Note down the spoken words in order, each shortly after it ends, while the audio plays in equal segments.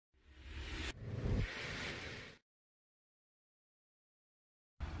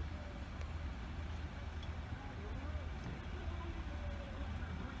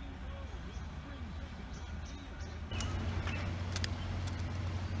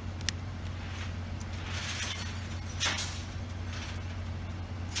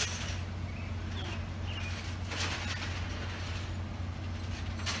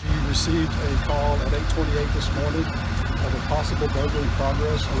received a call at 8:28 this morning of a possible burglary in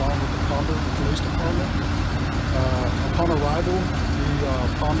progress along with the Ponder Police Department. Upon arrival, the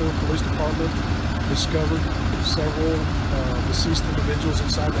Ponder Police Department discovered several deceased individuals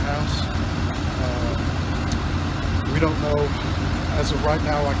inside the house. We don't know, as of right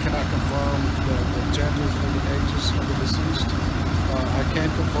now, I cannot confirm the genders or the ages of the deceased. I can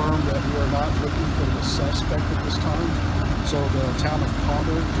confirm that we are not looking for the suspect at this time, so the town of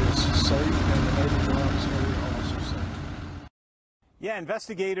Ponder is safe and the neighborhood area are also safe. Yeah,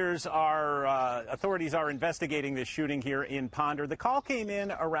 authorities are investigating this shooting here in Ponder. The call came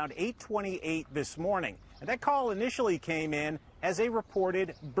in around 8:28 this morning, and that call initially came in as a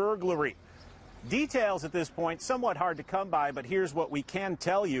reported burglary. Details at this point somewhat hard to come by, but here's what we can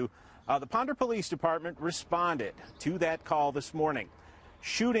tell you. The Ponder Police Department responded to that call this morning.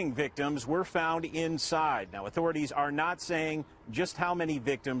 Shooting victims were found inside. Now, authorities are not saying just how many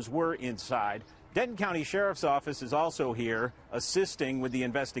victims were inside. Denton County Sheriff's Office is also here assisting with the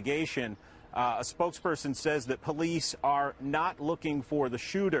investigation. A spokesperson says that police are not looking for the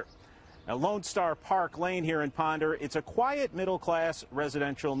shooter. Now, Lonestar Park Lane here in Ponder, it's a quiet middle-class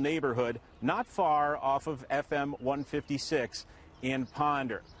residential neighborhood not far off of FM 156 in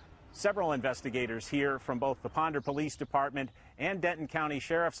Ponder. Several investigators here from both the Ponder Police Department and Denton County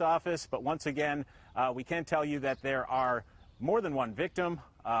Sheriff's Office, but once again, we can tell you that there are more than one victim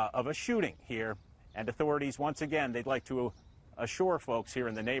of a shooting here, and authorities, once again, they'd like to assure folks here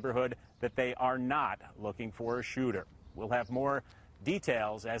in the neighborhood that they are not looking for a shooter. We'll have more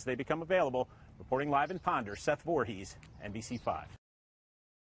details as they become available. Reporting live in Ponder, Seth Voorhees, NBC5.